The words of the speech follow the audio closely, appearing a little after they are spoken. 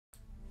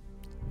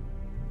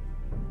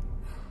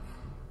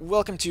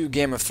Welcome to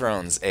Game of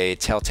Thrones, a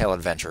Telltale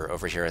adventure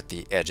over here at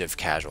the Edge of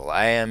Casual.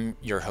 I am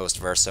your host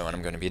Verso, and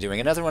I'm going to be doing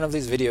another one of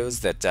these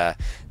videos that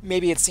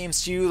maybe it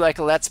seems to you like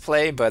a Let's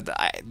Play, but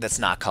let's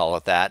not call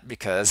it that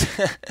because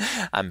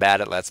I'm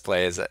bad at Let's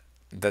Plays.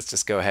 Let's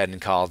just go ahead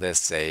and call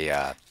this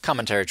a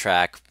commentary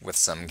track with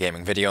some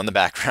gaming video in the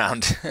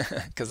background,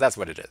 because that's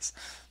what it is.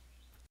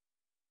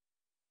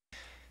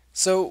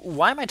 So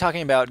why am I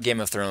talking about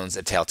Game of Thrones,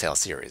 a Telltale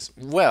series?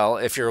 Well,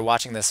 if you're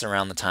watching this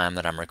around the time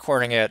that I'm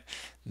recording it,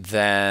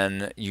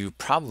 then you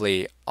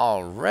probably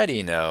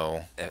already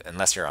know,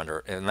 unless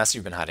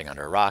you've been hiding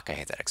under a rock. I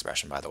hate that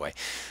expression, by the way,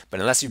 but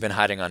unless you've been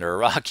hiding under a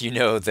rock, you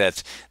know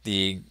that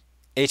the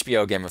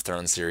HBO Game of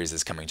Thrones series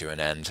is coming to an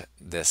end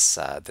this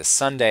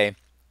Sunday.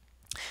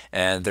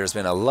 And there's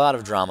been a lot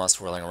of drama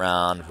swirling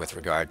around with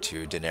regard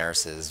to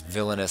Daenerys'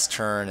 villainous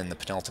turn in the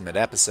penultimate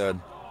episode.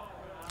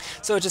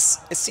 So it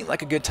seemed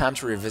like a good time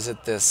to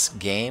revisit this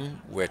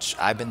game, which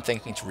I've been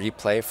thinking to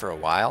replay for a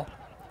while.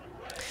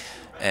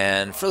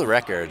 And for the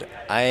record,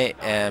 I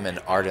am an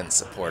ardent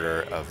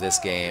supporter of this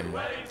game,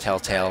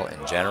 Telltale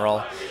in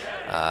general.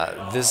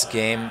 This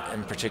game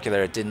in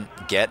particular, it didn't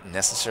get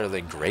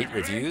necessarily great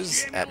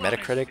reviews at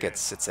Metacritic. It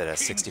sits at a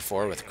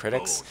 64 with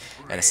critics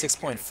and a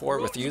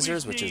 6.4 with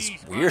users, which is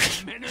weird.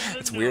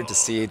 It's weird to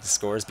see the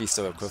scores be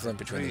so equivalent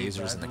between the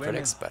users and the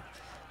critics, but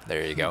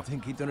there you go. I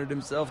think he done it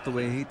himself the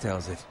way he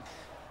tells it.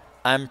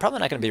 I'm probably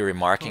not going to be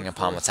remarking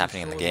upon what's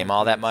happening in the game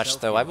all that much,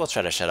 though I will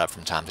try to shut up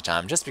from time to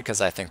time, just because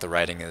I think the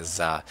writing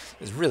is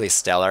really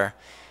stellar,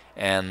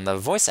 and the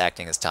voice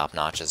acting is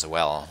top-notch as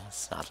well.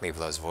 Let's not leave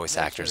those voice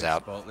actors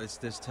out. Spotless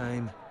this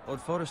time.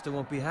 Lord Forrester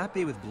won't be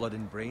happy with blood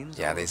and brains.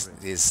 Yeah,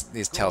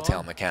 these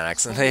Telltale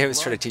mechanics, and they always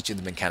try to teach you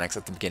the mechanics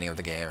at the beginning of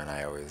the game, and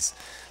I always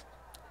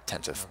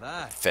tend to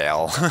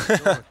fail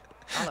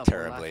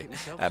terribly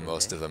at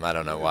most of them. I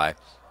don't know why.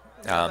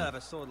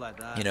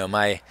 You know,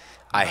 my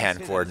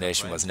eye-hand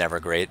coordination was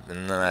never great,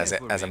 and then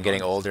as I'm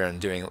getting older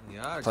and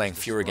playing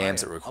fewer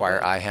games that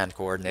require eye-hand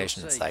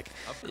coordination, it's like,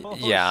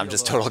 yeah, I'm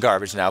just total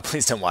garbage now.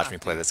 Please don't watch me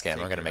play this game.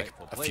 I'm going to make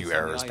a few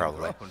errors,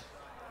 probably.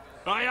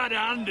 I had a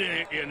hand in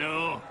it, you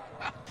know.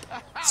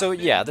 So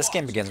yeah, this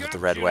game begins with the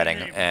Red Wedding,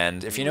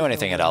 and if you know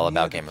anything at all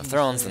about Game of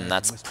Thrones, then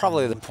that's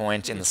probably the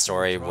point in the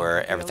story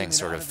where everything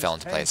sort of fell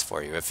into place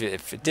for you. If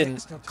it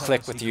didn't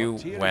click with you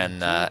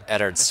when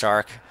Eddard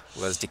Stark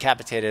was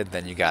decapitated,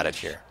 then you got it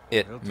here.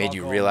 It made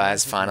you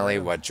realize finally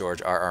what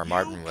George R.R.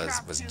 Martin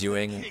was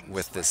doing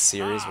with this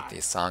series, with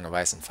the Song of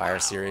Ice and Fire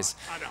series.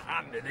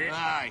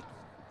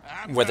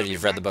 Whether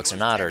you've read the books or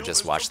not, or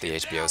just watched the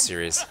HBO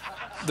series,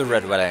 the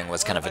Red Wedding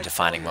was kind of a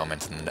defining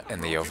moment in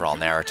the overall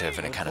narrative,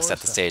 and it kind of set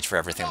the stage for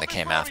everything that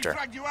came after.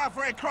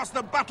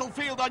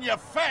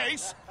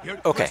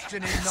 Okay,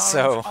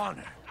 so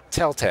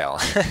Telltale.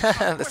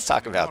 Let's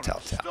talk about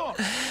Telltale.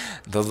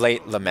 The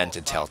late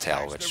lamented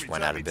Telltale, which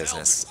went out of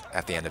business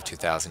at the end of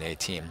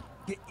 2018.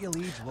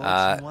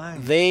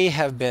 They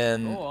have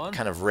been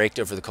kind of raked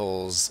over the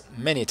coals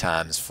many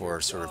times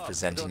for sort of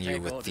presenting you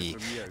with the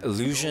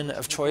illusion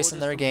of choice in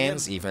their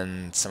games,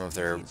 even some of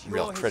their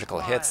real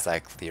critical hits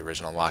like the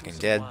original Walking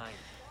Dead,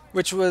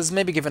 which was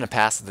maybe given a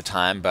pass at the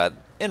time, but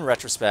in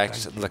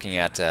retrospect, looking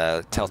at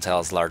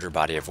Telltale's larger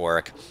body of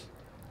work,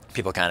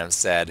 people kind of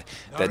said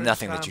that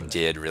nothing that you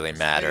did really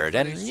mattered,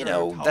 and you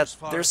know,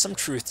 there's some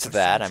truth to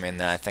that. I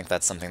mean, I think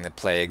that's something that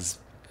plagues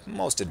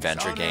most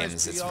adventure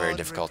games. It's very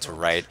difficult to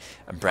write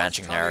a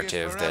branching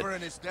narrative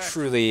that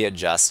truly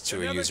adjusts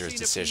to a user's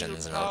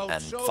decisions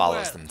and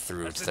follows them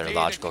through to their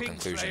logical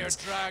conclusions,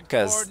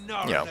 because,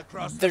 you know,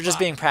 they're just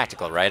being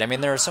practical, right? I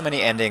mean, there are so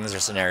many endings or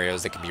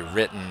scenarios that can be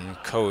written,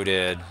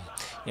 coded,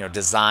 you know,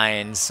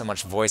 designed, so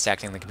much voice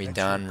acting that can be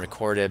done,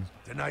 recorded,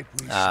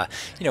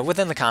 you know,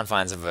 within the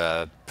confines of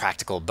a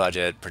practical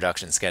budget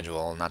production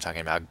schedule. I'm not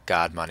talking about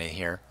God money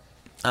here.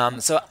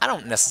 So I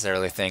don't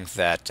necessarily think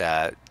that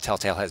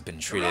Telltale has been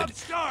treated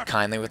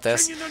kindly with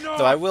this,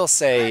 though I will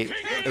say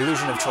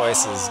illusion of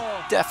choice is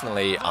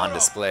definitely on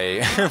display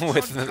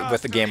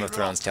with the Game of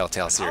Thrones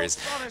Telltale series,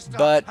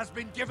 but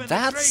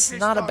that's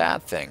not a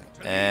bad thing.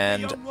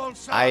 And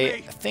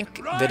I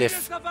think that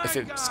if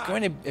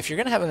you're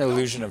going to have an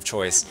illusion of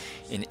choice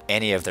in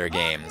any of their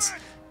games,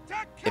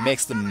 it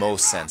makes the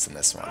most sense in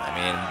this one. I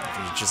mean, if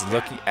you're just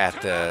looking at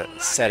the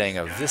setting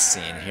of this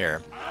scene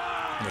here,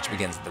 which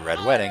begins at the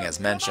Red Wedding, as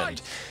mentioned.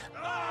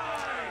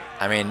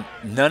 I mean,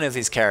 none of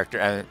these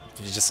characters,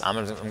 I'm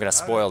going to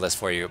spoil this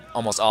for you,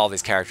 almost all of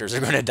these characters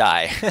are going to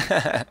die.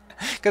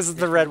 Because it's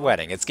the Red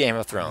Wedding, it's Game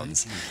of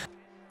Thrones.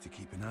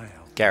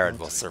 Garrett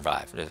will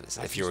survive.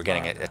 If you were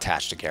getting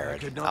attached to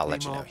Garrett, I'll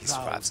let you know, he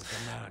survives.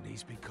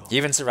 He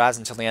even survives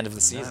until the end of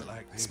the season.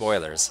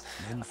 Spoilers.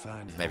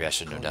 Maybe I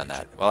shouldn't have done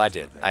that. Well, I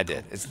did.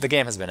 The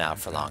game has been out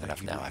for long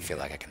enough now. I feel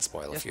like I can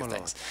spoil a few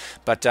things.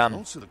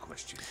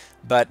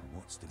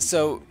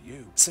 So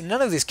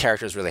none of these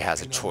characters really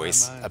has a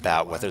choice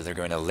about whether they're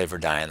going to live or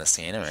die in the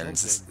scene. I mean,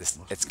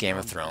 it's Game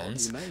of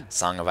Thrones,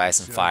 Song of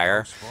Ice and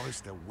Fire.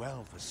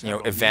 You know,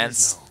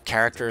 events,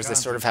 characters, they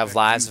sort of have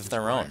lives of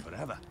their own.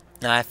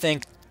 And I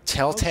think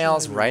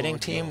Telltale's writing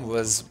team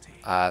was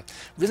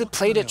really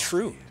played it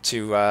true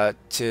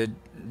to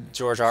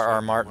George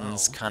R.R.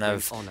 Martin's kind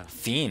of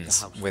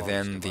themes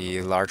within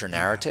the larger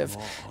narrative.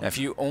 Now, if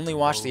you only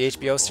watch the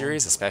HBO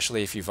series,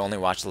 especially if you've only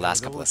watched the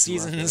last couple of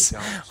seasons,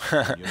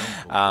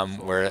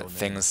 where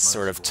things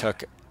sort of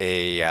took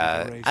a,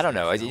 I don't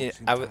know,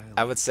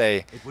 I would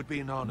say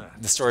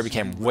the story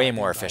became way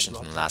more efficient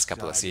in the last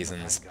couple of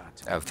seasons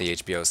of the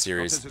HBO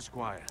series.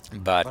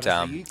 But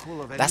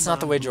that's not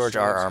the way George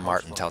R.R.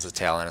 Martin tells his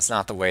tale, and it's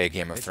not the way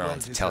Game of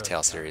Thrones, the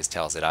Telltale series,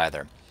 tells it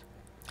either.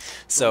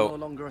 So,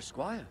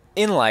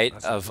 in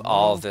light of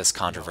all this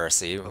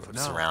controversy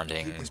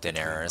surrounding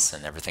Daenerys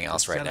and everything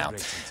else right now,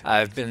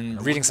 I've been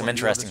reading some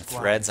interesting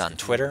threads on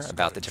Twitter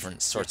about the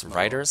different sorts of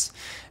writers,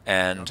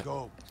 and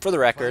for the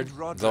record,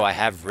 though I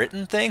have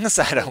written things,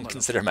 I don't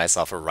consider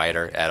myself a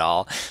writer at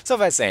all. So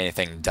if I say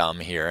anything dumb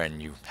here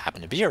and you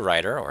happen to be a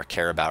writer or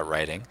care about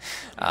writing,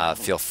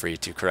 feel free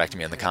to correct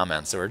me in the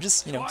comments or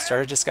just,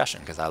 start a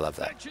discussion, because I love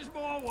that.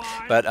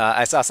 But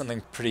I saw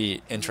something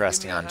pretty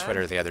interesting on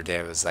Twitter the other day.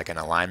 It was like an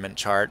alignment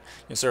chart,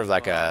 sort of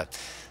like a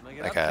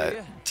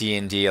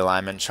D&D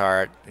alignment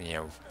chart,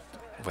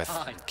 with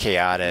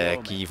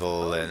chaotic,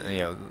 evil,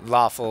 and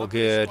lawful,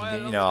 good,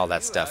 all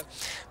that stuff.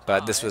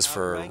 But this was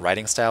for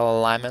writing style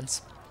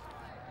alignments,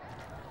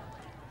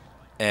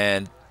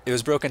 and it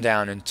was broken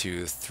down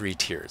into 3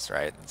 tiers,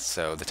 right?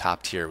 So the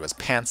top tier was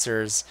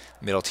pantsers,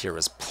 middle tier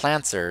was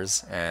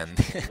plantsers, and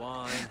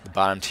the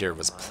bottom tier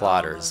was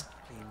plotters.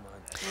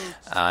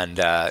 And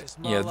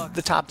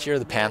the top tier,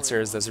 the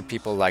pantsers, those are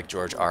people like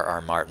George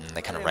R.R. Martin.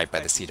 They kind of write by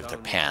the seat of their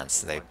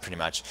pants. They pretty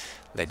much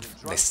they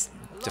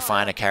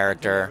define a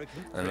character,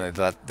 and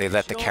they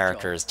let the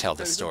characters tell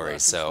the story.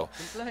 So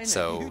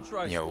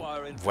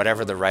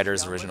whatever the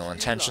writer's original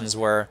intentions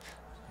were,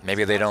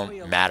 maybe they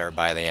don't matter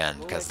by the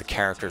end, because the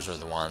characters are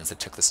the ones that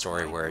took the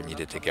story where it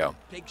needed to go.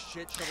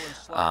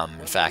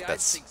 In fact,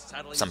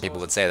 some people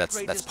would say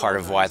that's part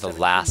of why the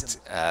last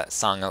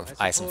Song of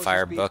Ice and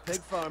Fire book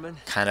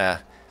kind of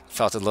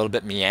felt a little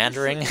bit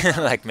meandering,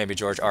 like maybe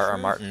George R.R.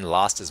 Martin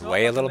lost his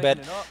way a little bit,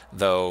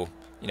 though,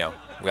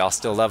 we all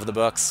still love the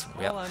books,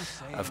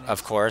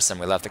 of course, and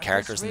we love the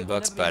characters in the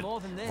books, but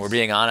if we're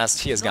being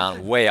honest, he has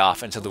gone way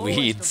off into the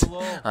weeds,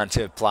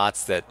 onto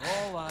plots that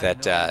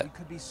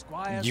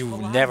you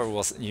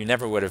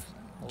never would have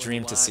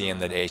dreamed to see in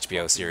the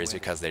HBO series,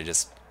 because they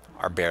just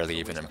are barely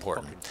even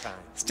important.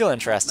 Still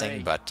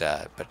interesting, but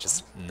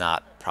just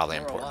not probably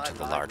important to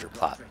the larger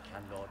plot.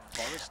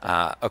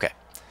 Okay.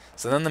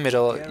 So then in the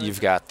middle, you've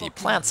got the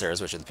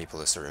plantsers, which are the people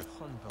who sort of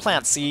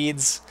plant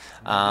seeds.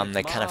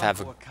 They kind of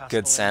have a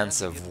good sense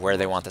of where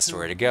they want the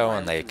story to go,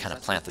 and they kind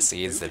of plant the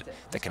seeds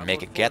that can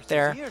make it get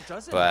there.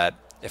 But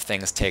if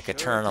things take a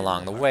turn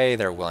along the way,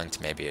 they're willing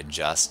to maybe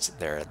adjust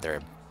their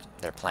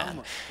plan.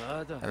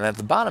 And then at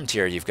the bottom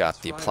tier, you've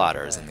got the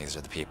plotters, and these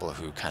are the people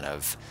who kind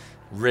of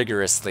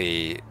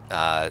rigorously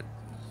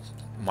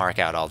mark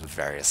out all the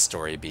various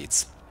story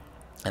beats.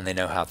 And they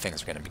know how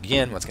things are going to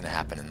begin, what's going to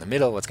happen in the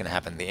middle, what's going to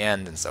happen in the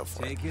end, and so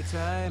forth. Take your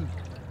time.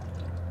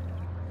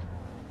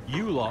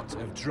 You lot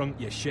have drunk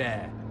your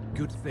share.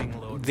 Good thing,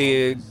 Lord.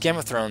 The Game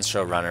of Thrones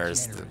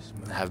showrunners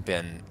have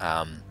been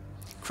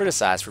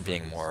criticized for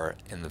being more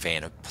in the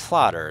vein of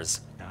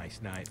plotters,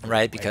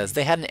 right? Because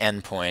they had an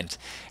end point,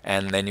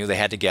 and they knew they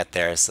had to get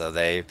there, so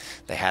they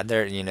had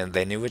their,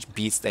 they knew which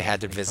beats they had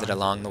to visit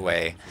along the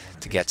way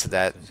to get to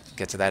that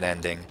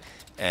ending,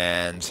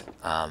 and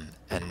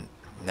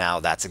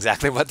now that's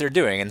exactly what they're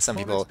doing, and some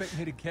people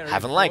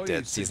haven't liked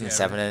it. Season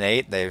 7 and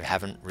 8, they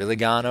haven't really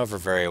gone over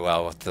very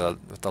well with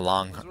the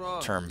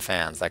long-term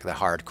fans, like the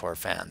hardcore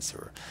fans, who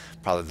are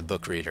probably the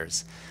book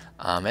readers.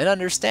 And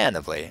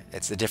understandably,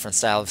 it's a different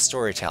style of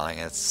storytelling.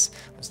 It's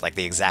like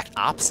the exact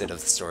opposite of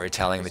the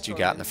storytelling that you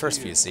got in the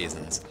first few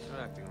seasons.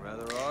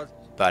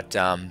 But,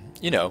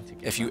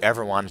 if you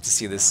ever wanted to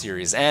see this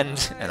series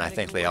end, and I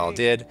think they all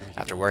did,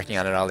 after working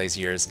on it all these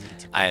years,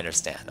 I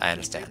understand.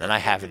 And I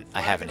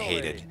haven't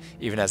hated,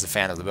 even as a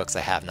fan of the books,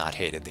 I have not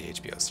hated the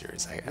HBO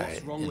series.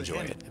 I enjoy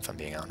it, if I'm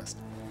being honest.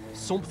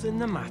 Something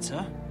the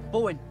matter?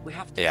 Bowen, we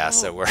have to Yeah,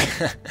 so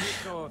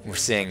we're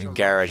seeing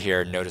Garrett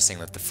here noticing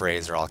that the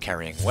Freys are all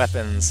carrying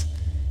weapons.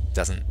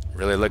 Doesn't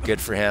really look good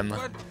for him.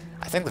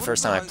 I think the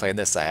first time I played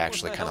this, I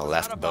actually kind of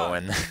left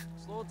Bowen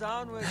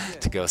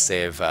to go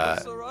save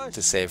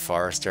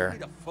Forrester.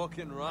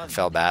 I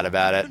felt bad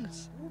about it,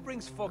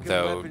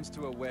 though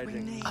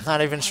I'm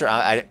not even sure.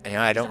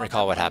 I don't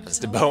recall what happens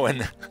to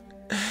Bowen.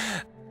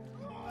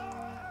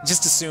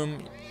 Just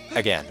assume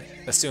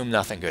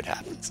nothing good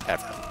happens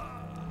ever.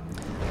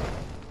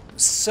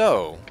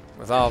 So,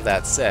 with all of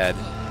that said,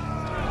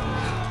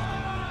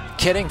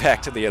 getting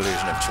back to the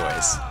illusion of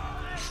choice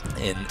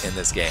in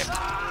this game,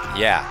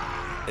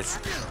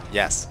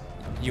 yes.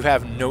 You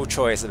have no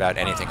choice about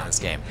anything in this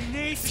game.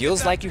 It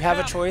feels like you have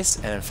a choice,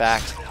 and in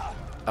fact,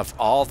 of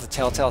all the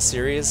Telltale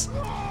series,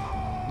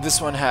 this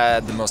one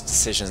had the most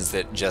decisions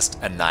that just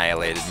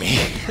annihilated me.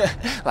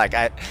 Like,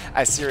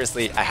 I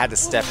seriously, I had to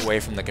step away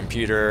from the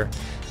computer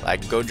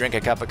Like, go drink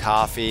a cup of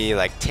coffee,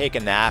 like, take a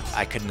nap.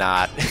 I could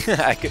not.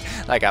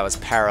 I was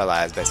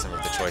paralyzed by some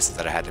of the choices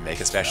that I had to make,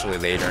 especially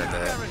later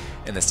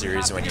in the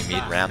series when you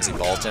meet Ramsay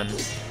Bolton.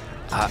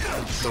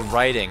 The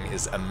writing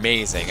is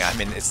amazing. I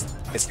mean,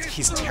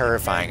 he's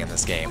terrifying in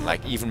this game.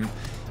 Like, even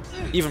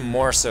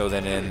more so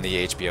than in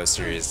the HBO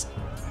series,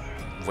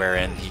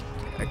 wherein he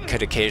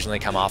could occasionally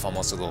come off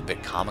almost a little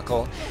bit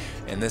comical.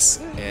 In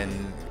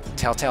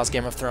Telltale's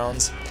Game of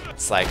Thrones,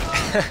 it's like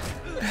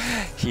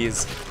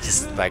he's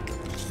like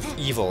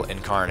evil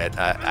incarnate.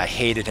 I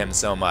hated him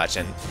so much,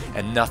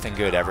 and nothing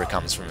good ever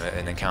comes from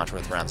an encounter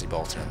with Ramsay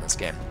Bolton in this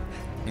game.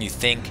 You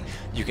think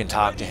you can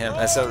talk to him,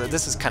 and so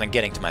this is kind of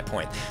getting to my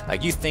point.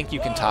 Like, you think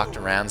you can talk to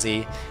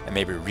Ramsay and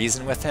maybe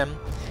reason with him,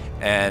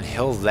 and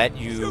he'll let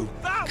you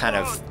kind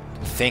of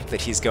think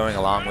that he's going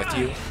along with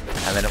you,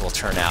 and then it will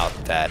turn out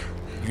that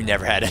you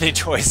never had any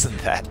choice in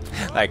that.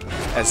 Like,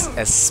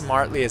 as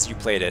smartly as you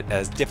played it,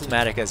 as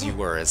diplomatic as you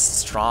were, as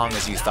strong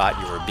as you thought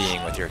you were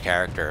being with your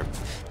character,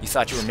 you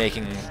thought you were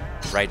making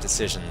right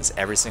decisions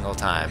every single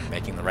time,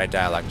 making the right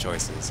dialogue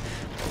choices,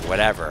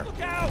 whatever.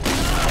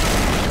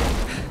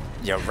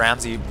 You know,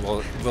 Ramsay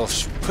will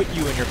put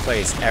you in your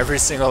place every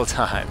single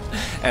time,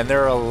 and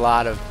there are a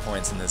lot of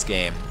points in this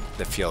game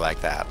that feel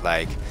like that.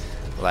 Like,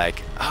 oh,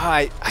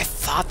 I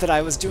thought that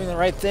I was doing the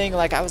right thing.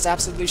 Like, I was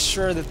absolutely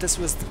sure that this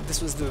was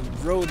the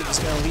road that was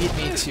going to lead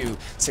me to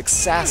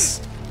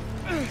success.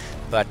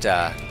 But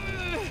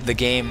the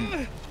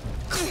game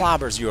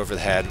clobbers you over the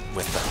head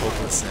with the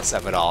hopelessness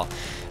of it all.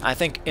 I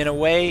think, in a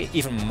way,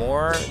 even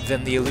more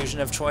than the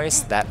illusion of choice,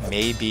 that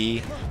may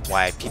be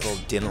why people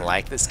didn't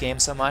like this game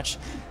so much.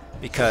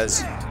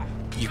 Because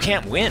you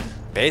can't win,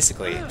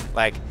 basically.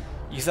 Like,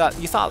 you thought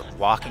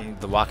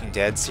the Walking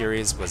Dead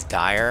series was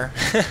dire.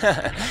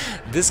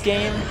 This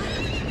game,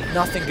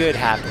 nothing good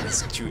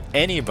happens to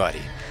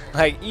anybody.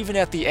 Like, even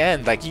at the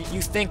end, like,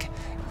 you think,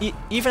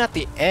 even at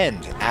the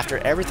end, after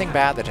everything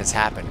bad that has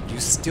happened,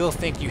 you still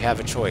think you have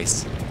a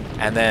choice,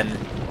 and then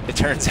it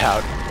turns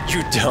out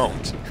you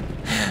don't.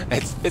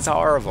 It's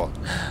horrible.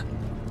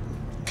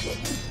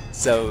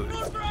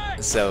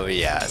 So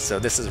yeah, so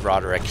this is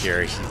Roderick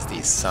here. He's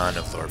the son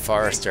of Lord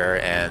Forrester,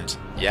 and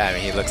yeah, I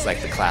mean, he looks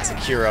like the classic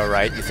hero,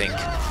 right? You think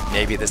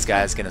maybe this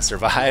guy's gonna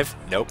survive?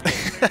 Nope.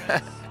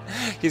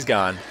 He's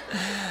gone.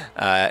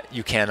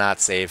 You cannot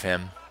save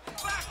him.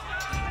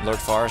 Lord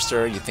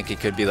Forrester, you think he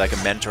could be like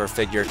a mentor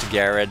figure to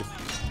Garrett?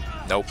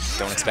 Nope,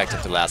 don't expect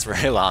him to last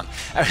very long.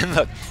 I mean,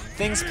 look,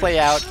 things play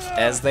out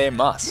as they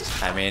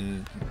must. I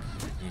mean,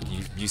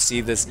 you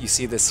see the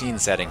scene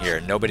setting here.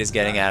 Nobody's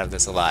getting out of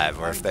this alive,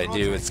 or if they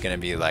do, it's going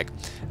to be like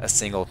a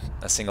single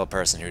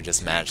person who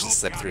just managed to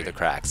slip through the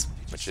cracks,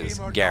 which is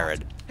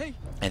Garrett.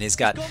 And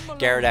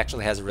Garrett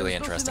actually has a really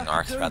interesting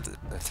arc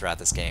throughout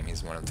this game.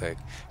 He's one of the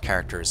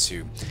characters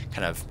who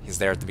he's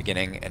there at the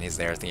beginning and he's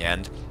there at the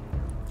end.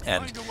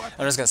 And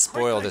I'm just going to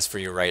spoil this for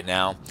you right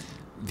now.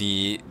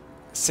 The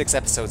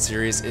 6-episode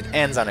series, it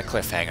ends on a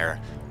cliffhanger,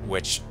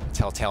 which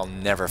Telltale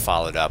never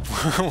followed up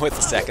with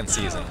the second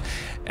season.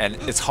 And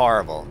it's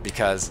horrible,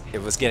 because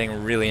it was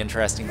getting really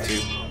interesting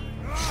too,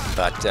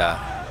 but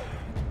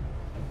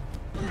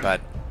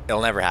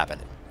it'll never happen,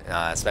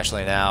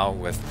 especially now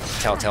with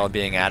Telltale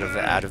being out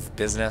of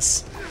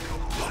business.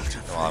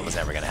 Well, it was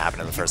never going to happen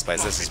in the first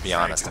place. Let's just be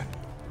honest.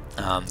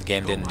 The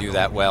game didn't do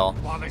that well,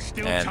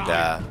 and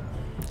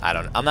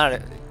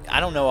I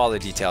don't know all the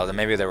details, and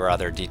maybe there were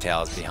other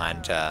details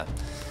behind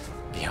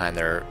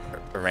their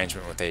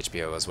arrangement with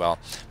HBO as well,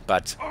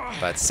 but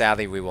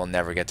sadly we will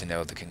never get to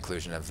know the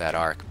conclusion of that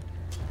arc.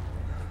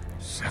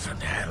 7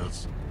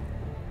 hells.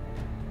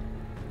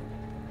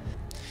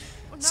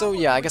 So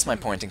yeah, I guess my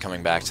point in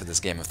coming back to this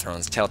Game of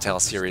Thrones Telltale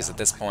series at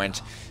this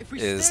point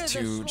is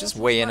to just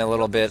weigh in a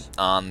little bit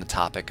on the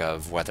topic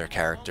of whether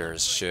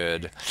characters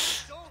should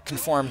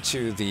conform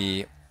to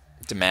the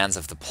demands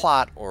of the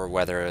plot, or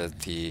whether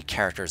the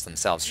characters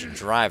themselves should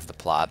drive the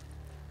plot.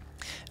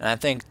 And I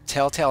think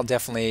Telltale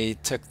definitely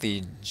took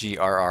the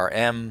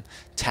GRRM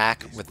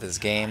tack with this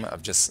game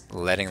of just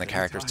letting the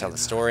characters tell the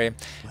story.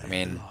 I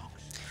mean,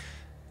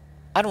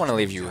 I don't want to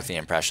leave you with the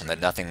impression that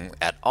nothing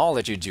at all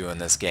that you do in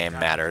this game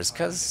matters,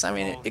 because, I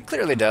mean, it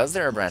clearly does.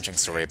 There are branching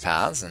story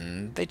paths,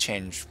 and they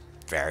change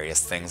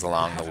various things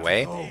along the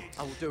way.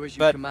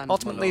 But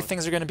ultimately,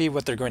 things are going to be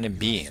what they're going to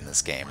be in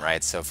this game,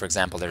 right? So, for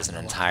example, there's an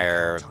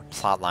entire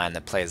plot line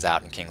that plays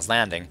out in King's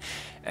Landing,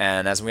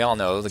 and as we all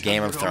know, the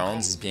Game of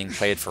Thrones is being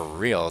played for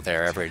real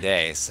there every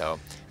day.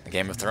 So, the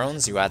Game of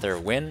Thrones, you either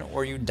win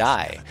or you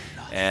die.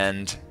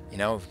 And, you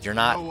know, you're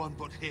not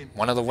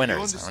one of the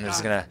winners. I'm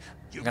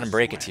gonna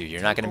break it to you.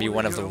 You're not gonna be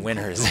one of the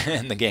winners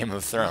in the Game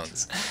of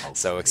Thrones.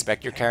 So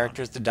expect your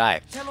characters to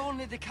die.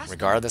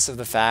 Regardless of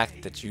the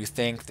fact that you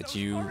think that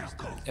you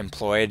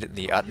employed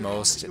the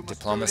utmost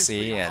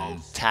diplomacy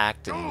and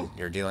tact in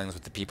your dealings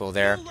with the people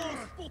there,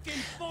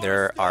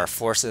 there are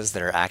forces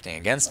that are acting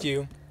against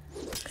you,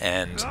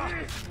 and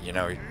you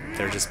know,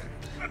 they're just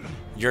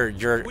you're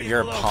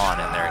a pawn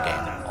in their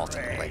game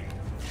ultimately.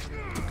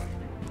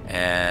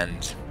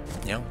 And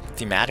you know,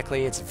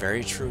 thematically, it's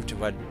very true to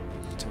what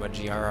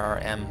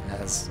GRRM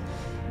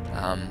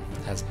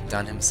has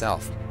done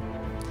himself.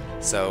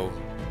 So,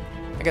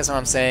 I guess what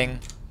I'm saying,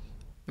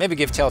 maybe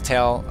give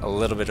Telltale a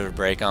little bit of a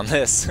break on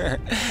this.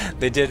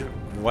 They did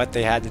what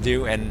they had to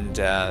do, and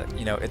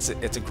you know, it's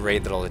a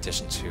great little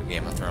addition to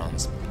Game of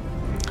Thrones.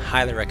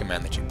 Highly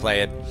recommend that you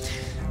play it.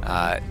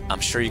 I'm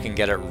sure you can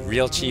get it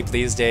real cheap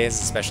these days,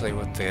 especially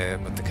with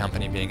the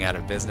company being out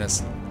of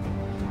business.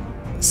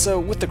 So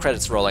with the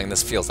credits rolling,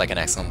 this feels like an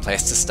excellent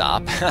place to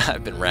stop.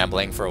 I've been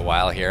rambling for a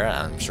while here,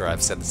 and I'm sure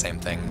I've said the same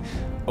thing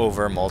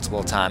over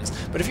multiple times.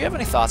 But if you have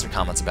any thoughts or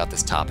comments about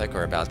this topic,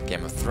 or about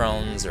Game of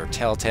Thrones or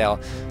Telltale,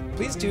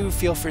 please do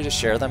feel free to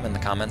share them in the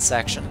comments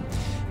section.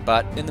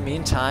 But in the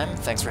meantime,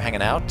 thanks for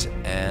hanging out,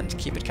 and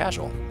keep it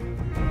casual.